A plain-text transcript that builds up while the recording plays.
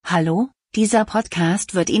Hallo, dieser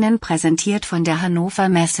Podcast wird Ihnen präsentiert von der Hannover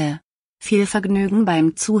Messe. Viel Vergnügen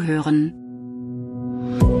beim Zuhören.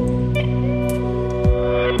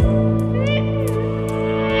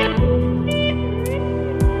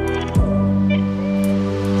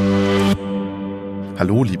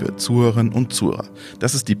 Hallo liebe Zuhörerinnen und Zuhörer,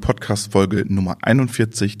 das ist die Podcast-Folge Nummer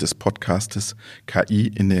 41 des Podcastes KI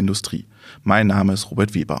in der Industrie. Mein Name ist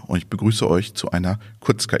Robert Weber und ich begrüße euch zu einer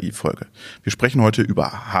Kurz-KI-Folge. Wir sprechen heute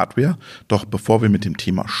über Hardware, doch bevor wir mit dem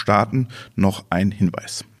Thema starten, noch ein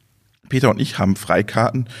Hinweis. Peter und ich haben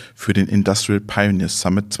Freikarten für den Industrial Pioneers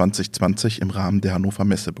Summit 2020 im Rahmen der Hannover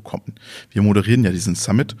Messe bekommen. Wir moderieren ja diesen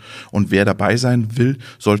Summit und wer dabei sein will,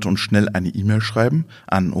 sollte uns schnell eine E-Mail schreiben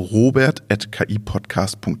an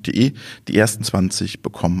robert@kipodcast.de. Die ersten 20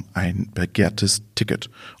 bekommen ein begehrtes Ticket.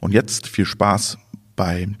 Und jetzt viel Spaß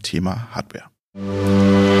beim Thema Hardware.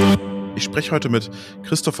 Ich spreche heute mit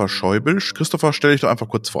Christopher Scheubilsch. Christopher, stell dich doch einfach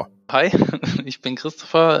kurz vor. Hi, ich bin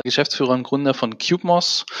Christopher, Geschäftsführer und Gründer von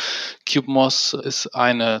CubeMOS. CubeMOS ist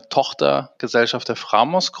eine Tochtergesellschaft der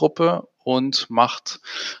Framos-Gruppe und macht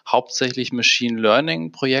hauptsächlich Machine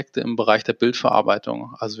Learning-Projekte im Bereich der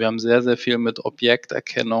Bildverarbeitung. Also wir haben sehr, sehr viel mit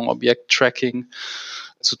Objekterkennung, Objekttracking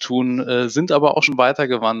zu tun, sind aber auch schon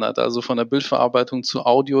weitergewandert, also von der Bildverarbeitung zu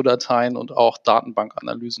Audiodateien und auch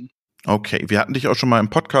Datenbankanalysen. Okay, wir hatten dich auch schon mal im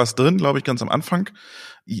Podcast drin, glaube ich, ganz am Anfang.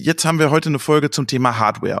 Jetzt haben wir heute eine Folge zum Thema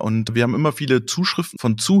Hardware und wir haben immer viele Zuschriften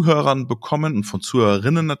von Zuhörern bekommen und von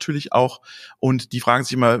Zuhörerinnen natürlich auch. Und die fragen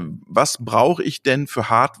sich immer, was brauche ich denn für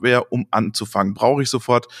Hardware, um anzufangen? Brauche ich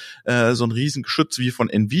sofort so ein riesen Geschütz wie von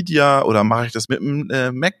Nvidia oder mache ich das mit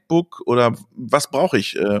einem MacBook oder was brauche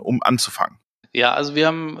ich, um anzufangen? Ja, also wir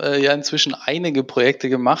haben ja inzwischen einige Projekte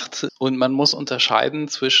gemacht und man muss unterscheiden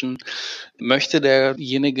zwischen, möchte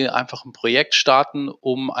derjenige einfach ein Projekt starten,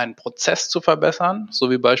 um einen Prozess zu verbessern, so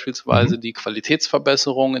wie beispielsweise die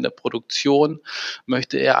Qualitätsverbesserung in der Produktion,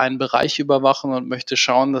 möchte er einen Bereich überwachen und möchte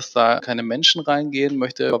schauen, dass da keine Menschen reingehen,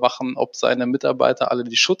 möchte überwachen, ob seine Mitarbeiter alle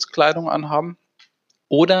die Schutzkleidung anhaben,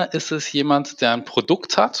 oder ist es jemand, der ein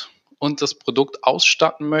Produkt hat und das Produkt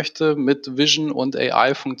ausstatten möchte mit Vision und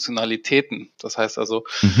AI-Funktionalitäten. Das heißt also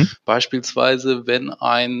beispielsweise, wenn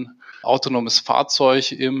ein autonomes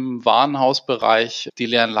Fahrzeug im Warenhausbereich die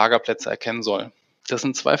leeren Lagerplätze erkennen soll. Das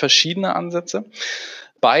sind zwei verschiedene Ansätze.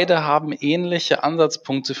 Beide haben ähnliche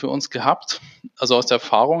Ansatzpunkte für uns gehabt, also aus der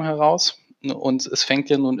Erfahrung heraus. Und es fängt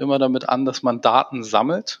ja nun immer damit an, dass man Daten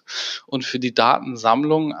sammelt. Und für die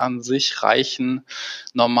Datensammlung an sich reichen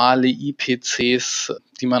normale IPCs,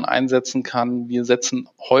 die man einsetzen kann. Wir setzen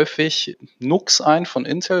häufig NUCs ein von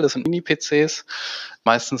Intel, das sind Mini-PCs,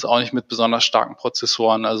 meistens auch nicht mit besonders starken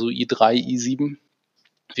Prozessoren, also i3, i7.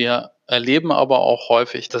 Wir erleben aber auch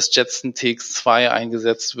häufig, dass Jetson TX2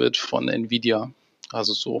 eingesetzt wird von Nvidia.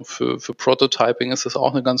 Also so für Prototyping ist das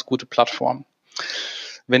auch eine ganz gute Plattform.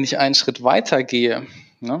 Wenn ich einen Schritt weiter gehe,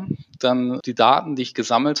 dann die Daten, die ich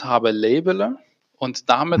gesammelt habe, labele und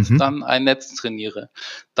damit dann ein Netz trainiere,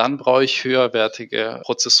 dann brauche ich höherwertige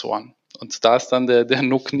Prozessoren. Und da ist dann der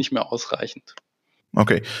NUC nicht mehr ausreichend.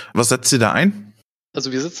 Okay, was setzt ihr da ein?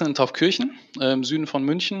 Also wir sitzen in Taufkirchen im Süden von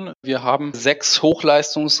München. Wir haben 6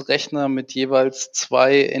 Hochleistungsrechner mit jeweils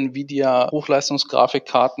 2 Nvidia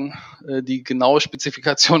Hochleistungsgrafikkarten. Die genaue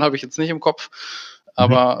Spezifikation habe ich jetzt nicht im Kopf,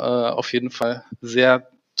 aber auf jeden Fall sehr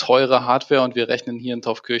teure Hardware und wir rechnen hier in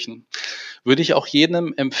Taufkirchen. Würde ich auch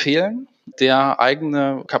jedem empfehlen, der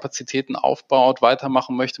eigene Kapazitäten aufbaut,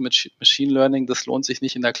 weitermachen möchte mit Machine Learning. Das lohnt sich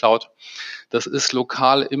nicht in der Cloud. Das ist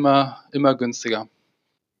lokal immer günstiger.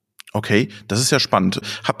 Okay, das ist ja spannend.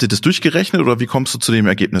 Habt ihr das durchgerechnet oder wie kommst du zu dem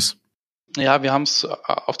Ergebnis? Ja, wir haben es,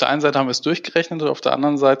 auf der einen Seite haben wir es durchgerechnet und auf der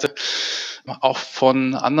anderen Seite auch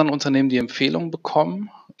von anderen Unternehmen die Empfehlung bekommen.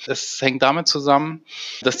 Es hängt damit zusammen,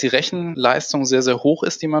 dass die Rechenleistung sehr, sehr hoch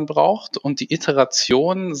ist, die man braucht und die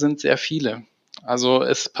Iterationen sind sehr viele. Also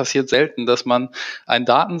es passiert selten, dass man einen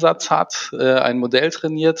Datensatz hat, ein Modell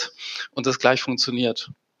trainiert und das gleich funktioniert.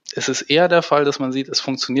 Es ist eher der Fall, dass man sieht, es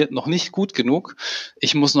funktioniert noch nicht gut genug,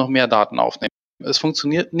 ich muss noch mehr Daten aufnehmen. Es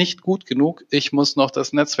funktioniert nicht gut genug, ich muss noch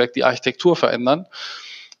das Netzwerk, die Architektur verändern.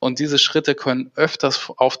 Und diese Schritte können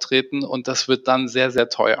öfters auftreten und das wird dann sehr, sehr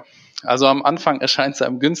teuer. Also am Anfang erscheint es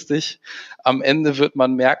einem günstig, am Ende wird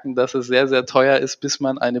man merken, dass es sehr, sehr teuer ist, bis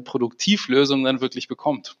man eine Produktivlösung dann wirklich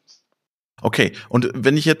bekommt. Okay, und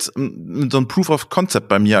wenn ich jetzt so ein Proof of Concept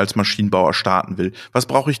bei mir als Maschinenbauer starten will, was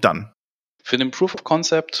brauche ich dann? Für den Proof of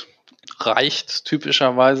Concept reicht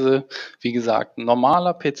typischerweise, wie gesagt, ein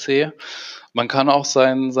normaler PC. Man kann auch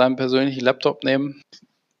seinen persönlichen Laptop nehmen.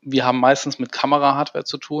 Wir haben meistens mit Kamera-Hardware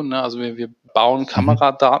zu tun. Ne? Also wir bauen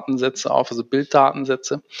Kameradatensätze auf, also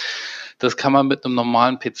Bilddatensätze. Das kann man mit einem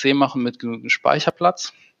normalen PC machen, mit genügend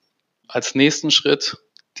Speicherplatz. als nächsten Schritt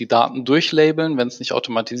die Daten durchlabeln, wenn es nicht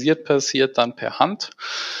automatisiert passiert, dann per Hand.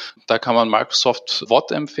 Da kann man Microsoft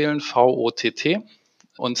VOT empfehlen, VOTT.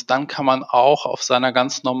 Und dann kann man auch auf seiner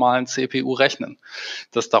ganz normalen CPU rechnen.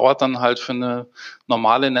 Das dauert dann halt für eine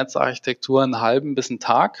normale Netzarchitektur einen halben bis einen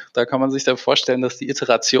Tag. Da kann man sich dann vorstellen, dass die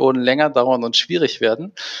Iterationen länger dauern und schwierig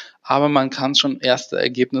werden. Aber man kann schon erste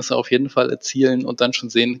Ergebnisse auf jeden Fall erzielen und dann schon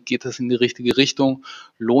sehen, geht es in die richtige Richtung?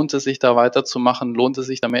 Lohnt es sich da weiterzumachen? Lohnt es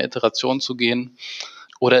sich da mehr Iterationen zu gehen?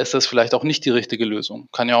 Oder ist das vielleicht auch nicht die richtige Lösung?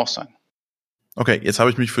 Kann ja auch sein. Okay, jetzt habe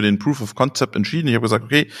ich mich für den Proof of Concept entschieden. Ich habe gesagt,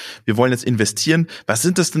 okay, wir wollen jetzt investieren. Was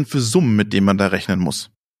sind das denn für Summen, mit denen man da rechnen muss?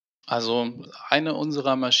 Also eine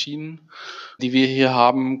unserer Maschinen, die wir hier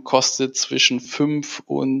haben, kostet zwischen 5.000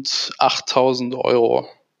 und 8.000 Euro.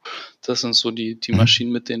 Das sind so die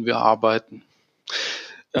Maschinen, mit denen wir arbeiten.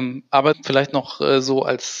 Aber vielleicht noch so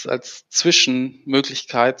als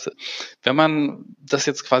Zwischenmöglichkeit, wenn man das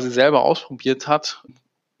jetzt quasi selber ausprobiert hat,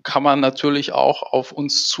 kann man natürlich auch auf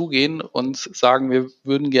uns zugehen und sagen, wir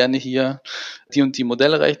würden gerne hier die und die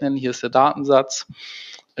Modelle rechnen, hier ist der Datensatz.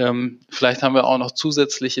 Vielleicht haben wir auch noch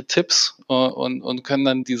zusätzliche Tipps und können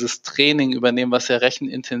dann dieses Training übernehmen, was ja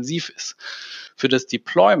rechenintensiv ist. Für das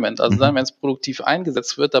Deployment, also dann, wenn es produktiv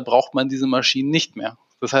eingesetzt wird, da braucht man diese Maschinen nicht mehr.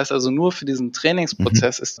 Das heißt also, nur für diesen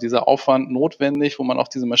Trainingsprozess ist dieser Aufwand notwendig, wo man auch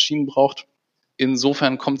diese Maschinen braucht.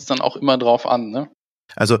 Insofern kommt es dann auch immer drauf an, ne?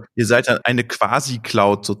 Also ihr seid dann eine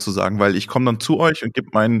Quasi-Cloud sozusagen, weil ich komme dann zu euch und gebe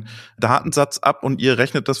meinen Datensatz ab und ihr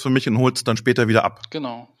rechnet das für mich und holt es dann später wieder ab.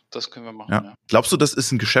 Genau, das können wir machen. Ja. Ja. Glaubst du, das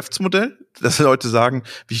ist ein Geschäftsmodell, dass Leute sagen,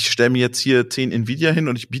 ich stelle mir jetzt hier 10 Nvidia hin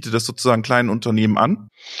und ich biete das sozusagen kleinen Unternehmen an?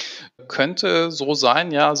 Könnte so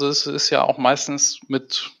sein, ja. Also es ist ja auch meistens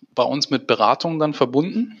bei uns mit Beratung dann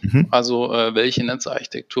verbunden. Also welche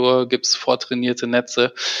Netzarchitektur, gibt es vortrainierte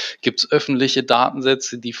Netze, gibt es öffentliche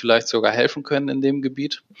Datensätze, die vielleicht sogar helfen können in dem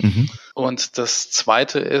Gebiet. Und das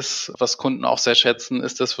Zweite ist, was Kunden auch sehr schätzen,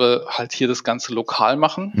 ist, dass wir halt hier das Ganze lokal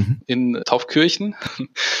machen, in Taufkirchen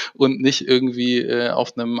und nicht irgendwie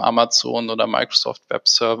auf einem Amazon oder Microsoft Web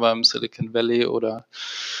Server im Silicon Valley oder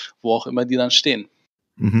wo auch immer die dann stehen.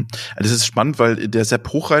 Das ist spannend, weil der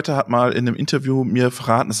Sepp Hochreiter hat mal in einem Interview mir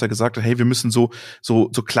verraten, dass er gesagt hat, hey, wir müssen so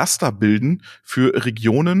Cluster bilden für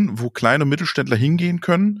Regionen, wo kleine Mittelständler hingehen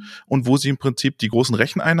können und wo sie im Prinzip die großen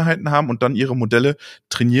Recheneinheiten haben und dann ihre Modelle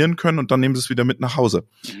trainieren können und dann nehmen sie es wieder mit nach Hause.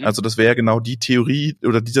 Also das wäre ja genau die Theorie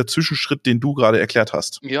oder dieser Zwischenschritt, den du gerade erklärt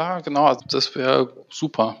hast. Ja, genau, also das wäre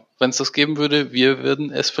super. Wenn es das geben würde, wir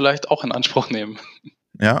würden es vielleicht auch in Anspruch nehmen.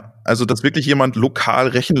 Ja, also dass wirklich jemand lokal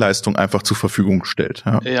Rechenleistung einfach zur Verfügung stellt.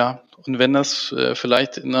 Ja, und wenn das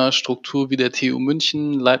vielleicht in einer Struktur wie der TU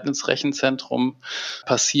München, Leibniz Rechenzentrum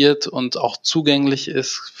passiert und auch zugänglich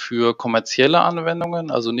ist für kommerzielle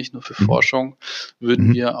Anwendungen, also nicht nur für Forschung,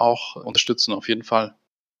 würden wir auch unterstützen, auf jeden Fall.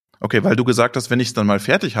 Okay, weil du gesagt hast, wenn ich es dann mal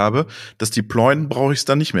fertig habe, das Deployen brauche ich es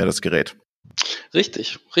dann nicht mehr, das Gerät.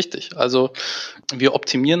 Richtig. Also wir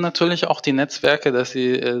optimieren natürlich auch die Netzwerke, dass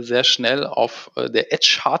sie sehr schnell auf der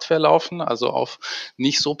Edge-Hardware laufen, also auf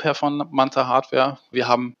nicht so performante Hardware. Wir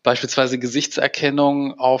haben beispielsweise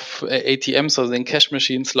Gesichtserkennung auf ATMs, also den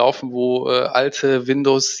Cache-Machines laufen, wo alte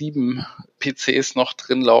Windows 7 PCs noch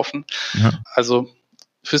drin laufen. Ja. Also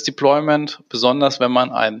fürs Deployment, besonders wenn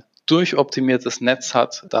man ein durchoptimiertes Netz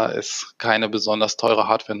hat, da ist keine besonders teure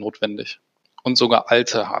Hardware notwendig und sogar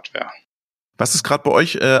alte Hardware. Was ist gerade bei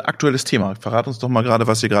euch aktuelles Thema? Verrat uns doch mal gerade,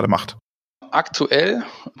 was ihr gerade macht. Aktuell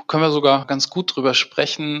können wir sogar ganz gut drüber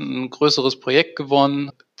sprechen. Ein größeres Projekt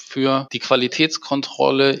gewonnen für die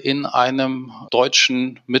Qualitätskontrolle in einem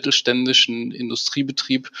deutschen mittelständischen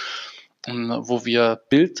Industriebetrieb, wo wir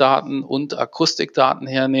Bilddaten und Akustikdaten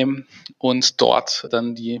hernehmen und dort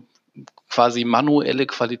dann die quasi manuelle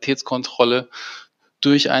Qualitätskontrolle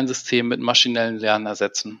durch ein System mit maschinellem Lernen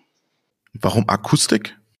ersetzen. Warum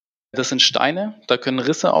Akustik? Das sind Steine, da können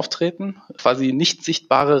Risse auftreten, quasi nicht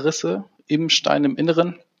sichtbare Risse im Stein im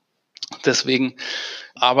Inneren. Deswegen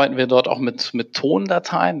arbeiten wir dort auch mit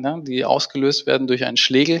Tondateien, ne, die ausgelöst werden durch einen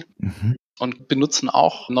Schlägel und benutzen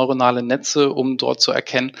auch neuronale Netze, um dort zu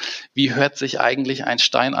erkennen, wie hört sich eigentlich ein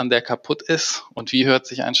Stein an, der kaputt ist und wie hört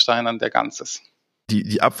sich ein Stein an, der ganz ist.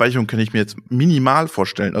 Die Abweichung kann ich mir jetzt minimal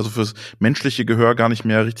vorstellen, also fürs menschliche Gehör gar nicht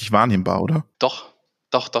mehr richtig wahrnehmbar, oder? Doch.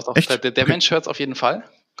 Echt? Der Mensch hört es auf jeden Fall.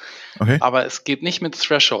 Okay. Aber es geht nicht mit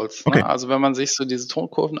Thresholds. Okay. Ne? Also wenn man sich so diese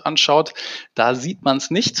Tonkurven anschaut, da sieht man es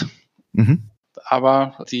nicht.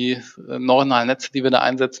 Aber die neuronalen Netze, die wir da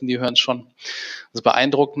einsetzen, die hören es schon. Das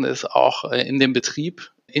Beeindruckende ist auch in dem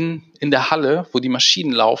Betrieb, in der Halle, wo die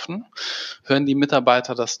Maschinen laufen, hören die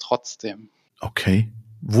Mitarbeiter das trotzdem. Okay.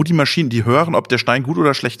 Wo die Maschinen, die hören, ob der Stein gut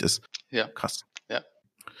oder schlecht ist. Ja. Krass. Ja.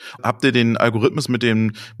 Habt ihr den Algorithmus mit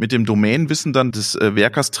dem Domainwissen dann des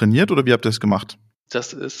Werkers trainiert oder wie habt ihr das gemacht?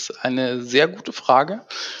 Das ist eine sehr gute Frage.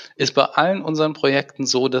 Ist bei allen unseren Projekten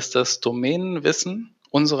so, dass das Domänenwissen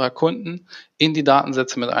unserer Kunden in die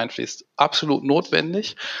Datensätze mit einfließt. Absolut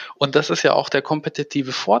notwendig. Und das ist ja auch der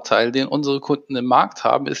kompetitive Vorteil, den unsere Kunden im Markt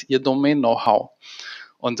haben, ist ihr Domain-Know-how.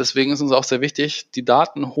 Und deswegen ist uns auch sehr wichtig, die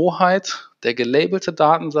Datenhoheit, der gelabelte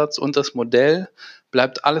Datensatz und das Modell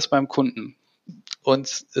bleibt alles beim Kunden.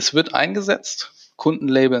 Und es wird eingesetzt, Kunden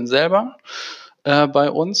labeln selber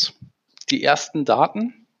bei uns die ersten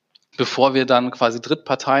Daten, bevor wir dann quasi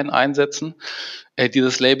Drittparteien einsetzen, die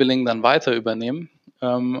das Labeling dann weiter übernehmen.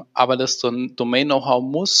 Aber das Domain-Know-how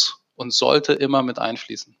muss und sollte immer mit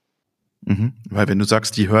einfließen. Mhm. Weil wenn du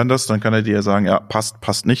sagst, die hören das, dann kann er dir ja sagen, ja,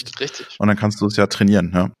 passt nicht. Richtig. Und dann kannst du es ja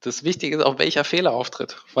trainieren. Ja. Das Wichtige ist auch, welcher Fehler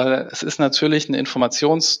auftritt. Weil es ist natürlich eine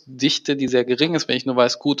Informationsdichte, die sehr gering ist, wenn ich nur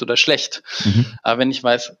weiß, gut oder schlecht. Aber wenn ich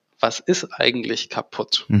weiß, was ist eigentlich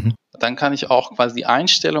kaputt, dann kann ich auch quasi die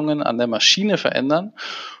Einstellungen an der Maschine verändern,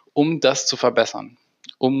 um das zu verbessern.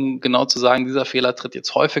 Um genau zu sagen, dieser Fehler tritt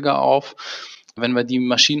jetzt häufiger auf. Wenn wir die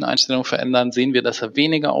Maschineneinstellung verändern, sehen wir, dass er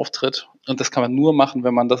weniger auftritt. Und das kann man nur machen,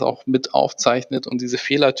 wenn man das auch mit aufzeichnet und diese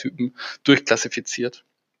Fehlertypen durchklassifiziert.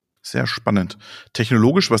 Sehr spannend.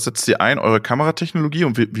 Technologisch, was setzt ihr ein? Eure Kameratechnologie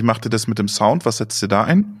und wie macht ihr das mit dem Sound? Was setzt ihr da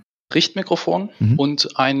ein? Richtmikrofon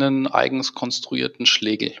und einen eigens konstruierten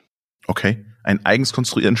Schlägel. Okay, einen eigens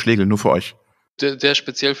konstruierten Schlägel, nur für euch. Der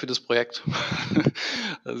speziell für das Projekt.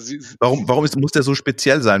 Warum muss der so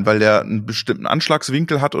speziell sein? Weil der einen bestimmten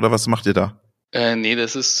Anschlagswinkel hat oder was macht ihr da? Nee,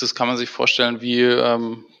 das kann man sich vorstellen wie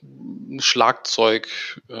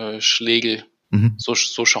Schlagzeugschlägel. So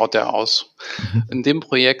schaut der aus. In dem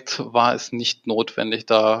Projekt war es nicht notwendig,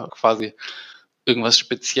 da quasi irgendwas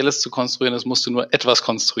Spezielles zu konstruieren. Es musste nur etwas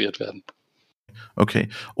konstruiert werden. Okay.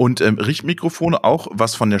 Und Richtmikrofone auch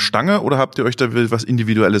was von der Stange oder habt ihr euch da was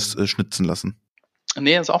Individuelles schnitzen lassen?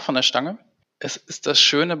 Nee, ist auch von der Stange. Es ist das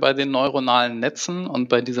Schöne bei den neuronalen Netzen und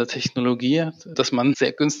bei dieser Technologie, dass man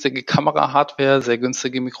sehr günstige Kamera-Hardware, sehr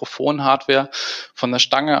günstige Mikrofon-Hardware von der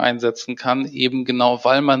Stange einsetzen kann, eben genau,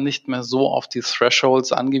 weil man nicht mehr so auf die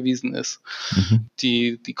Thresholds angewiesen ist,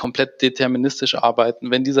 die komplett deterministisch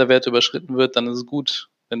arbeiten. Wenn dieser Wert überschritten wird, dann ist es gut.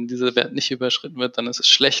 Wenn dieser Wert nicht überschritten wird, dann ist es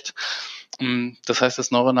schlecht. Das heißt,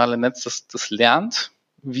 das neuronale Netz, das lernt,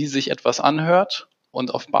 wie sich etwas anhört.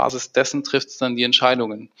 Und auf Basis dessen trifft es dann die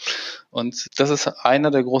Entscheidungen. Und das ist einer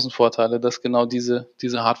der großen Vorteile, dass genau diese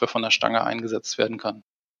Hardware von der Stange eingesetzt werden kann.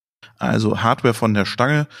 Also Hardware von der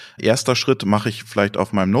Stange. Erster Schritt mache ich vielleicht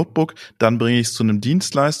auf meinem Notebook, dann bringe ich es zu einem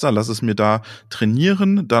Dienstleister, lasse es mir da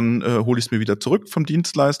trainieren, dann hole ich es mir wieder zurück vom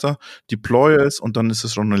Dienstleister, deploye es und dann ist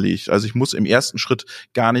es schon erledigt. Also ich muss im ersten Schritt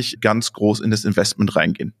gar nicht ganz groß in das Investment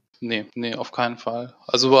reingehen. Nee, auf keinen Fall.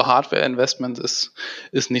 Also Hardware-Investment ist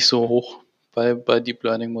nicht so hoch bei Deep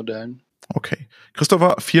Learning-Modellen. Okay.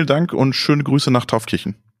 Christopher, vielen Dank und schöne Grüße nach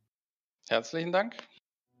Taufkirchen. Herzlichen Dank.